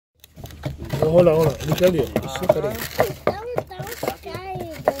hold on. Let me tell you.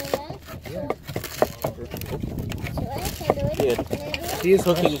 He's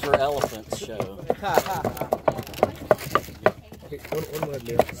looking for elephants show.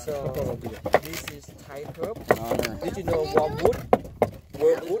 So this is Thai herb. Did you know wormwood?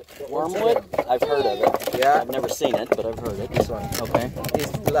 Wormwood? I've heard of it. Yeah. I've never seen it, but I've heard it. This one. Okay.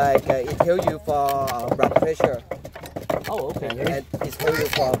 It's like it helps you for blood pressure. Oh, okay. And it helps you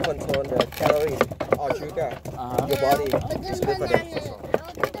for control the calories or sugar in your body. It's good for that.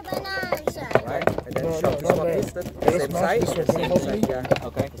 Right? And then chop this one piece, the same size. Yeah.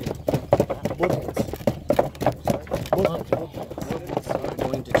 Okay. So I'm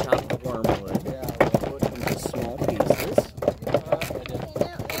going to chop the wormwood into small pieces.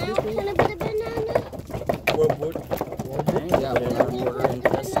 Wormwood. Okay, yeah, put it in order and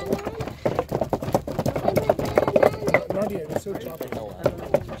pestle. Not yet, it's still chopping.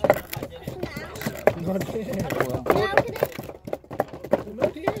 Not yet.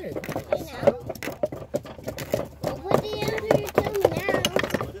 Not yet.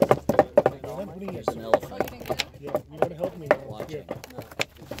 There's an elephant. Yeah, you gotta help me now. Watching.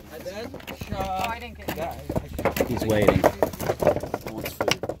 And then chop. He's waiting. He wants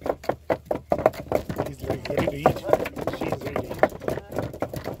food. He's like ready to eat. She's ready to eat.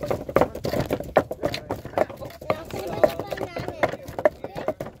 You want some help?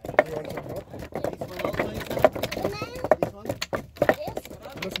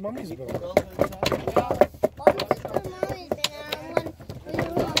 That's mommy's banana.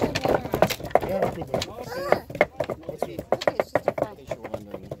 Yeah, good one. What's it?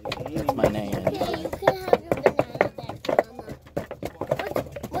 That's my name. Yeah, you can have your banana back, Mama.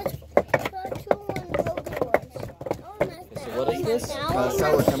 What's two one broken ones? Oh, nice. So what is this?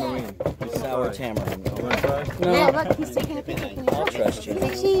 Sour tamarind. Sour tamarind. Yeah, look, he's taking a picture. I'll trust you. Say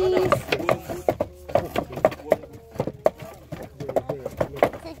cheese.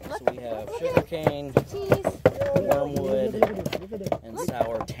 So we have sugarcane, Cheese. wormwood, and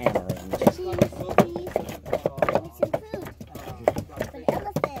sour tamarind. Cheese. Need some food. For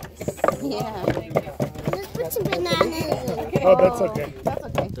elephants. Yeah. Let's put some bananas in. Oh, that's okay. That's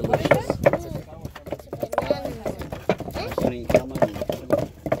okay. Delicious.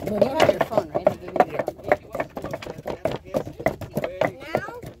 You have your phone, right? I gave you your phone. Now?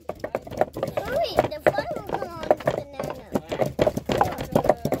 Hurry, the phone will come on the banana.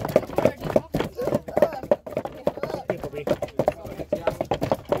 Hey, puppy.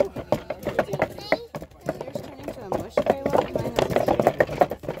 Yours turned into a mush very well. Mine is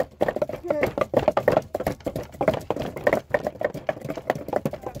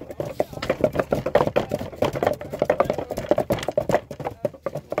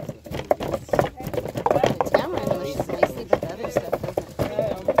the tamarind mushes nicely, but the other stuff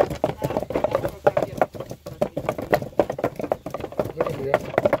doesn't. Look at me.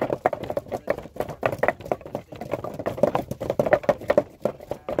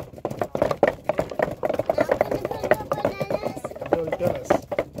 Tell us.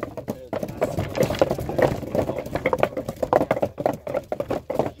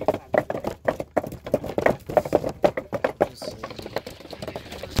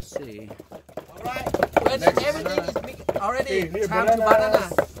 Let's see. When everything is already Hey, here, time to banana.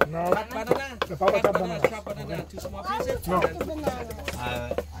 No. Banana. The papa chop Banana. banana. Chop banana to small pieces. No.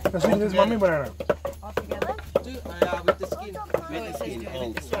 That's this mommy banana. With the skin. With the skin.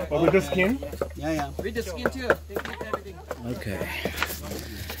 Oh, with the skin? Yeah. With the skin too. They keep everything. Okay.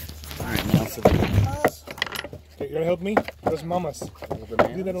 All right, now for the Okay, you gotta help me? That's mama's.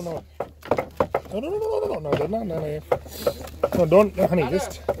 Leave that alone. No, they're not. No, don't, honey,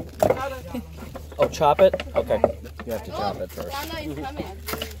 just. Oh, chop it? Okay. You have to chop it first.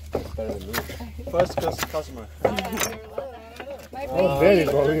 First customer. Oh, there you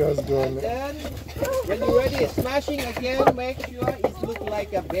go. He was doing it. Then, when you're ready, smashing again, make sure it looks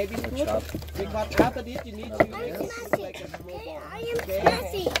like a baby food. Because after this, you need to make it look like a small ball. I am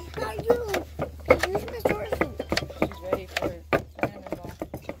Sassy, not you. Use my sword. She's ready for cannonball.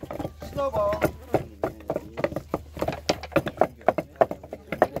 Snowball.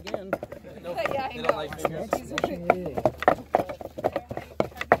 Again. Yeah, I know.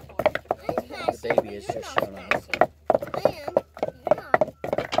 The baby is just showing up. I am. You're not.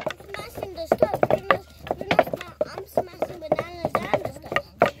 I'm smashing the stuff. I'm smashing bananas and the stuff.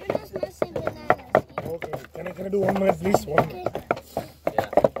 You're not smashing bananas. Okay, can I do 1 minute, please? 1 minute. Now,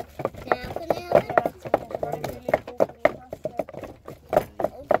 can I have it?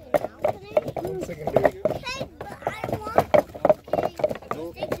 Okay, now can I? 1 second, baby. Okay, but I want.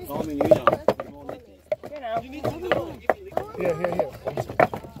 Okay. Take this. Here.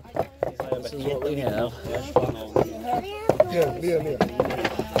 This is what we have. Leah.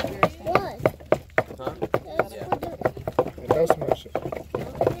 What? Huh? It does smash it.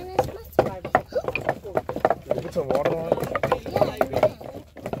 Put some water on it.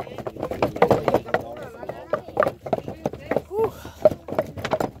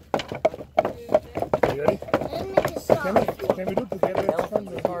 You ready? Can we do it together? It's fun.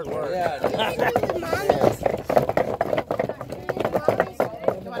 It's hard work.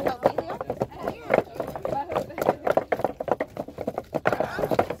 You want to help me, Leo?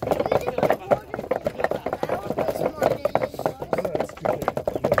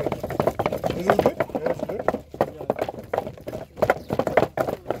 Is it good? Yeah, it's good.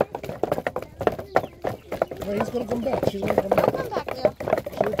 No, he's gonna come back. She's gonna come back. Come back, Leo.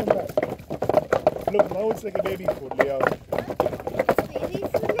 She'll come back. Look, now it's like a baby food, Leah.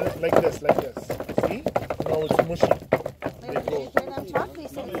 Like this. See? Now it's mushy. Did you hear them talk? They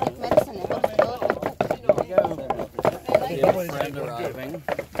said it's like medicine. It helps fill it with We have a friend arriving.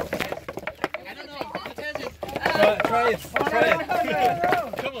 Try it.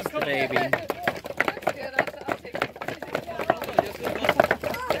 It's the baby.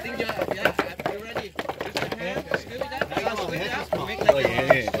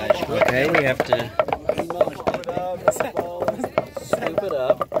 Okay, we have to scoop it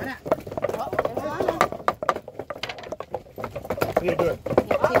up. Leah, do it.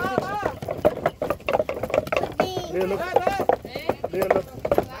 Leah, look. Leah, look.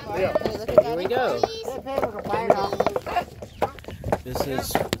 Leah. Here we go. This is,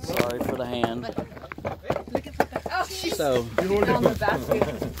 sorry for the hand. So,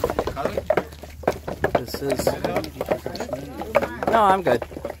 this is, no, I'm good.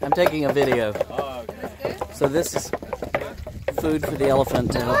 I'm taking a video. So this is food for the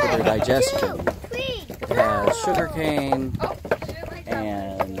elephant to help with their digestion. It has sugar cane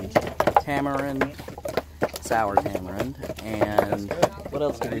and tamarind, sour tamarind, and what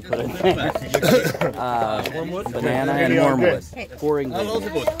else did we put in there? Banana and wormwood. 4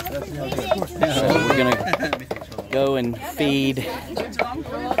 ingredients. So we're gonna go and feed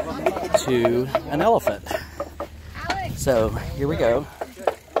to an elephant. So here we go.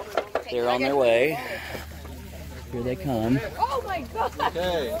 They're on their way. Here they come. Oh my God!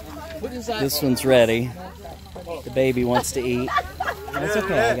 This one's ready. The baby wants to eat. It's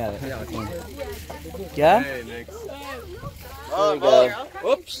okay, I got it. Yeah? Here we go.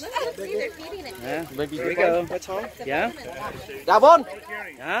 Whoops. Yeah, here we go. Yeah? Gabon!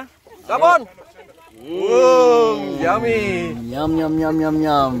 Yeah? Gabon! Yummy! Yum, yum, yum, yum,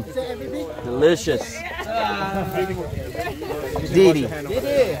 yum. Delicious. Didi.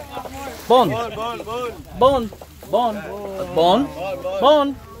 Bon. Bon. Bon. Bon.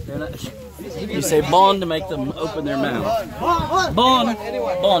 Bon. You say bon to make them open their mouth. Bon. Bon.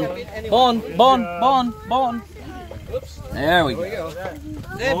 Bon. Bon. Bon. Bon. There we go.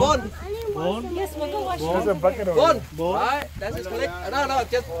 Hey, Bon! Yes, we'll go wash There's a bucket of Bon! Right, that's it, click. No,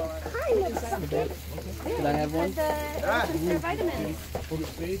 just... Can I have one? their vitamins.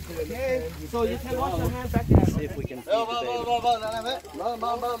 So you can wash your hands back there. See if we can feed the baby.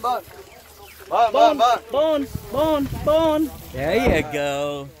 Bon! Bon, bon, bon. There you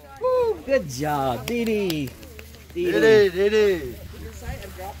go. Woo, good job, Didi. Didi.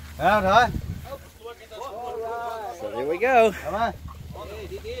 Out, huh? So there we go. Come on.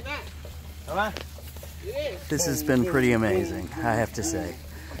 Come on. This has been pretty amazing, I have to say.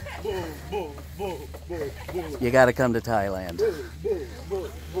 You got to come to Thailand.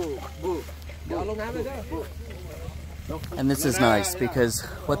 And this is nice because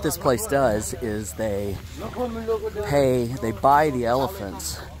what this place does is they buy the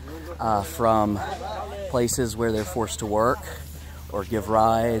elephants from places where they're forced to work or give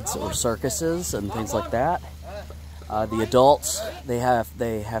rides or circuses and things like that. The adults, they have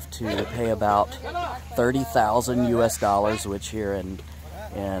to pay about 30,000 US dollars, which here in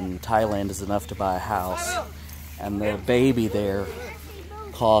Thailand is enough to buy a house. And the baby there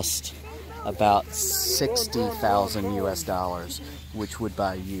cost about 60,000 US dollars, which would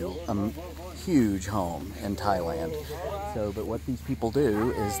buy you a huge home in Thailand. So, but what these people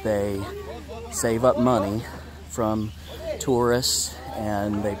do is they save up money from tourists,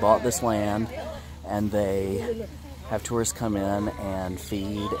 and they bought this land, and they have tourists come in and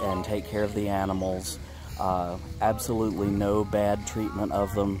feed and take care of the animals. Absolutely no bad treatment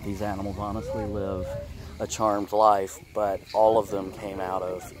of them. These animals honestly live a charmed life, but all of them came out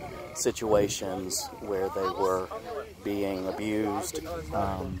of situations where they were being abused.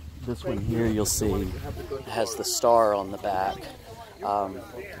 This one here, you'll see, has the star on the back.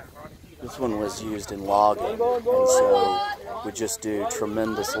 This one was used in logging, and so would just do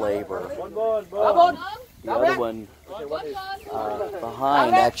tremendous labor. The other one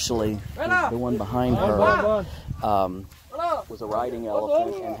behind, actually, the one behind her, was a riding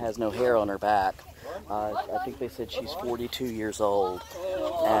elephant and has no hair on her back. I think they said she's 42 years old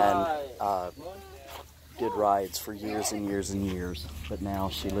and did rides for years and years and years. But now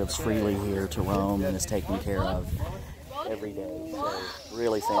she lives freely here to roam and is taken care of every day. So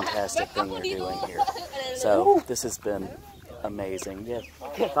really fantastic thing they're doing here. So this has been amazing. Yes.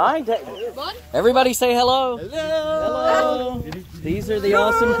 Fine. Everybody say hello. Hello. These are the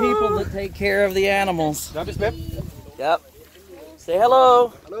awesome people that take care of the animals. Yep. Say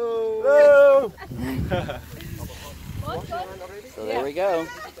hello. Hello. So there we go.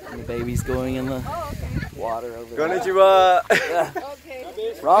 And the baby's going in the water over there. Konnichiwa.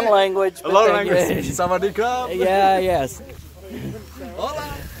 Wrong language. Hello language. Sawadee. Yeah, yes.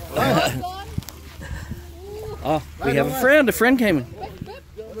 Oh, we have a friend. A friend came in.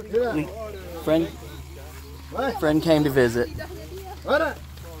 Friend came to visit.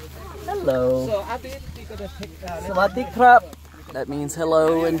 Hello. Sawadee krap. That means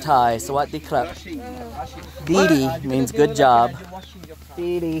hello in Thai. Sawadee krap. Didi means good job.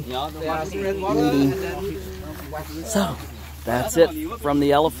 Didi. Didi. So, that's it from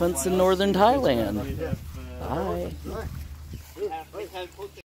the elephants in northern Thailand. Bye.